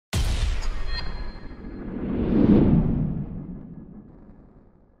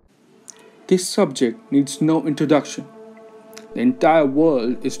This subject needs no introduction. The entire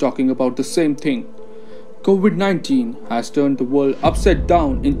world is talking about the same thing. COVID-19 has turned the world upside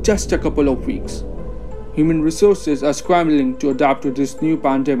down in just a couple of weeks. Human resources are scrambling to adapt to this new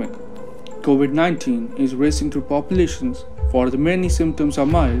pandemic. COVID-19 is racing through populations. For the many symptoms are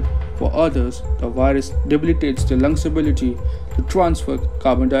mild, for others, the virus debilitates the lungs' ability to transfer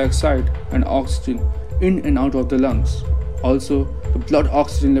carbon dioxide and oxygen in and out of the lungs. Also, the blood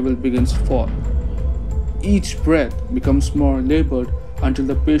oxygen level begins to fall. Each breath becomes more labored until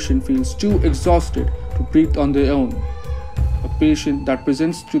the patient feels too exhausted to breathe on their own. A patient that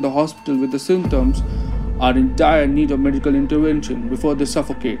presents to the hospital with the symptoms are in dire need of medical intervention before they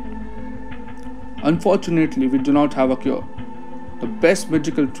suffocate. Unfortunately, we do not have a cure. The best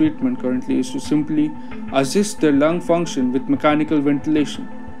medical treatment currently is to simply assist their lung function with mechanical ventilation.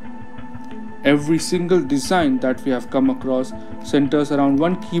 Every single design that we have come across centers around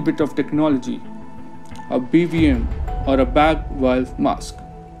one key bit of technology, a BVM or a bag valve mask.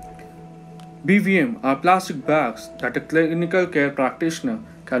 BVM are plastic bags that a clinical care practitioner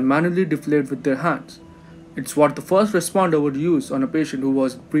can manually deflate with their hands. It's what the first responder would use on a patient who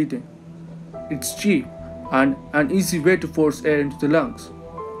was breathing. It's cheap and an easy way to force air into the lungs.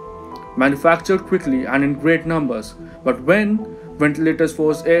 Manufactured quickly and in great numbers, but when ventilators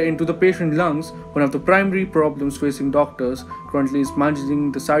force air into the patient's lungs, one of the primary problems facing doctors currently is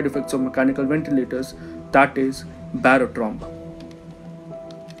managing the side effects of mechanical ventilators, that is, barotrauma.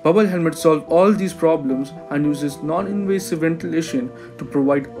 Bubble helmets solve all these problems and uses non-invasive ventilation to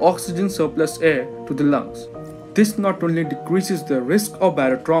provide oxygen surplus air to the lungs. This not only decreases the risk of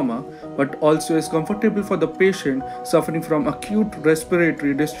barotrauma, but also is comfortable for the patient suffering from Acute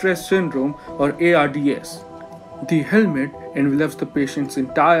Respiratory Distress Syndrome or ARDS. The helmet envelops the patient's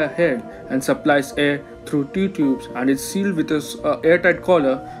entire head and supplies air through two tubes and is sealed with an airtight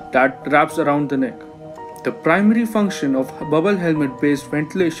collar that wraps around the neck. The primary function of bubble helmet-based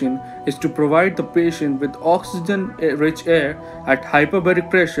ventilation is to provide the patient with oxygen-rich air at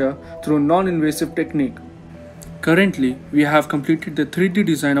hyperbaric pressure through a non-invasive technique. Currently, we have completed the 3D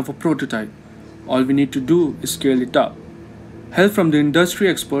design of a prototype. All we need to do is scale it up. Help from the industry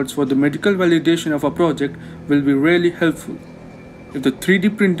experts for the medical validation of our project will be really helpful. If the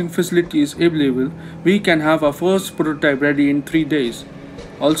 3D printing facility is available, we can have our first prototype ready in 3 days.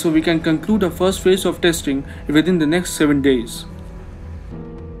 Also, we can conclude our first phase of testing within the next 7 days.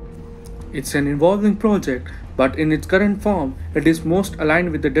 It's an evolving project, but in its current form, it is most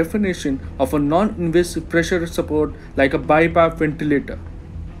aligned with the definition of a non-invasive pressure support like a BiPAP ventilator.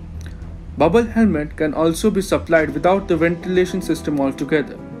 Bubble helmet can also be supplied without the ventilation system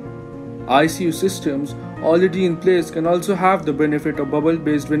altogether. ICU systems already in place can also have the benefit of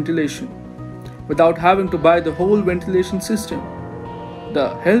bubble-based ventilation without having to buy the whole ventilation system. The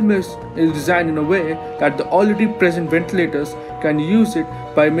helmet is designed in a way that the already present ventilators can use it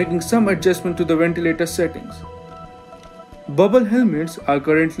by making some adjustment to the ventilator settings. Bubble helmets are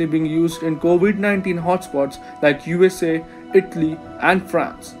currently being used in COVID-19 hotspots like USA, Italy, and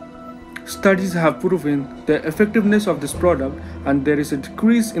France. Studies have proven the effectiveness of this product and there is a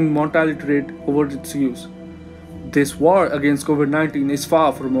decrease in mortality rate over its use. This war against COVID-19 is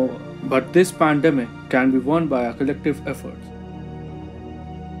far from over, but this pandemic can be won by our collective efforts.